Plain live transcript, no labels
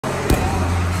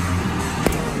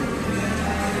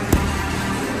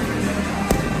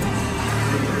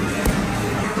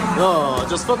No,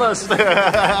 just finished.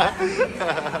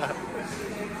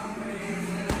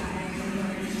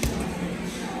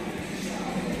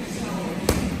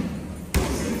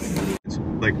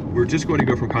 Like, we're just going to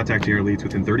go from contacting our leads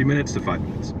within 30 minutes to 5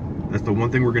 minutes. That's the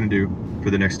one thing we're going to do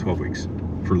for the next 12 weeks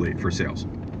for sales.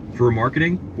 For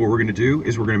marketing, what we're going to do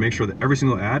is we're going to make sure that every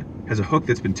single ad has a hook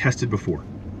that's been tested before.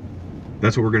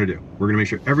 That's what we're going to do. We're going to make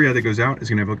sure every ad that goes out is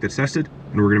going to have a hook that's tested,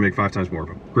 and we're going to make 5 times more of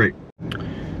them. Great.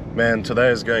 Man, today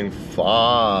is going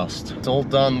fast. It's all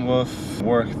done with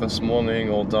work this morning,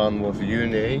 all done with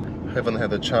uni. Haven't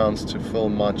had a chance to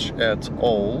film much at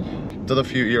all. Did a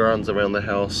few errands around the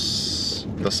house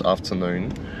this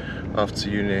afternoon after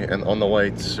uni, and on the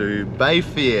way to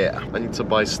Bayfair. I need to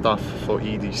buy stuff for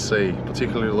EDC,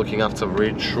 particularly looking after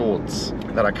red shorts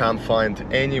that I can't find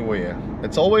anywhere.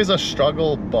 It's always a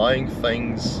struggle buying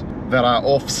things that are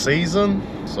off season,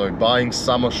 so buying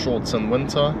summer shorts in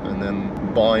winter and then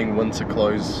buying winter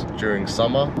clothes during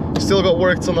summer. Still got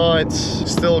work tonight,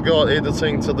 still got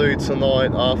editing to do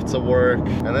tonight after work,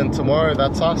 and then tomorrow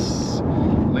that's us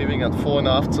leaving at 4 in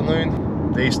the afternoon.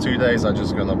 These 2 days are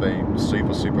just gonna be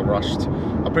super rushed.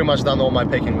 I've pretty much done all my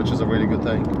packing, which is a really good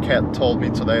thing. Kat told me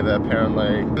today that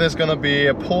apparently there's gonna be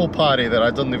a pool party that I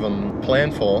didn't even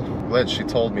plan for. Glad she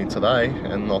told me today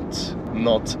and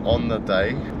not on the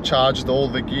day. Charged all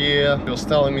the gear. She was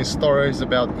telling me stories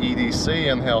about EDC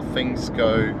and how things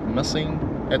go missing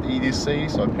at EDC.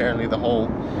 So apparently the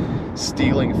whole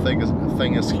stealing thing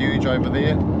is huge over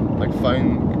there. Like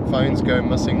phones go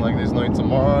missing like there's no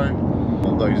tomorrow.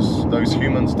 Well, those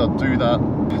humans that do that,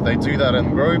 they do that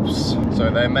in groups, so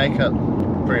they make it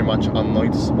pretty much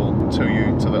unnoticeable to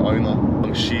you, to the owner.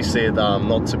 She said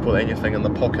not to put anything in the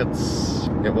pockets,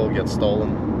 it will get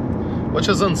stolen, which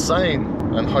is insane.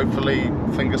 And hopefully,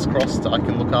 fingers crossed, I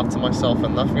can look after myself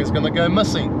and nothing is gonna go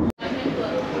missing.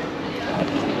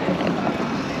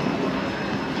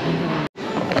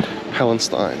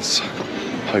 Hallensteins,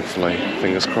 hopefully,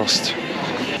 fingers crossed.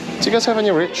 Do you guys have any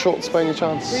red shorts by any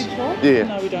chance? Red shorts? Yeah.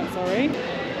 No, we don't, sorry.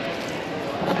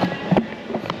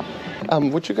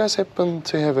 Would you guys happen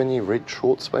to have any red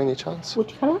shorts by any chance?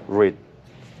 Which colour? Red.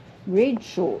 Red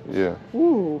shorts? Yeah.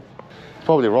 Ooh.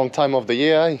 Probably wrong time of the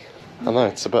year, eh? I know,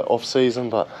 it's a bit off season,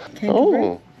 but...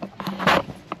 Oh!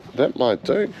 That might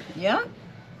do. Yeah?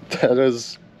 That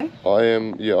is... I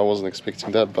wasn't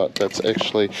expecting that, but that's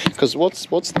actually... Because what's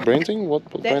the branding? What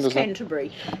brand is that? That's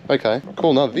Canterbury. Okay,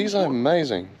 cool. Now, these are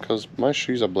amazing, because my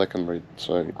shoes are black and red,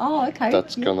 so... Oh, okay.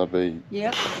 That's gonna be...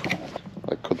 Yep.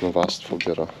 I couldn't have asked for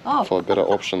Oh. a better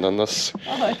option than this.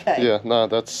 Oh, okay. Yeah, no,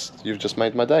 you've just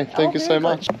made my day. Thank you so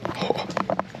much.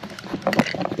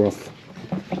 Rough.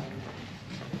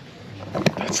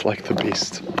 That's like the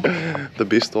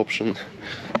best option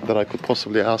that I could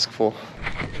possibly ask for.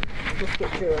 Just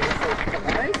get you a receipt for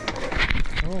those.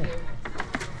 Oh.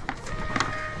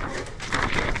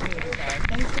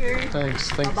 Thank you. Thanks.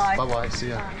 Bye-bye. Bye-bye. See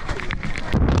ya. Bye.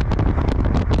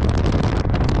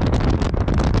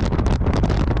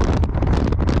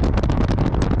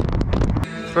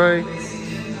 3,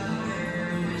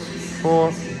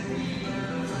 4,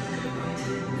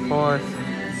 5.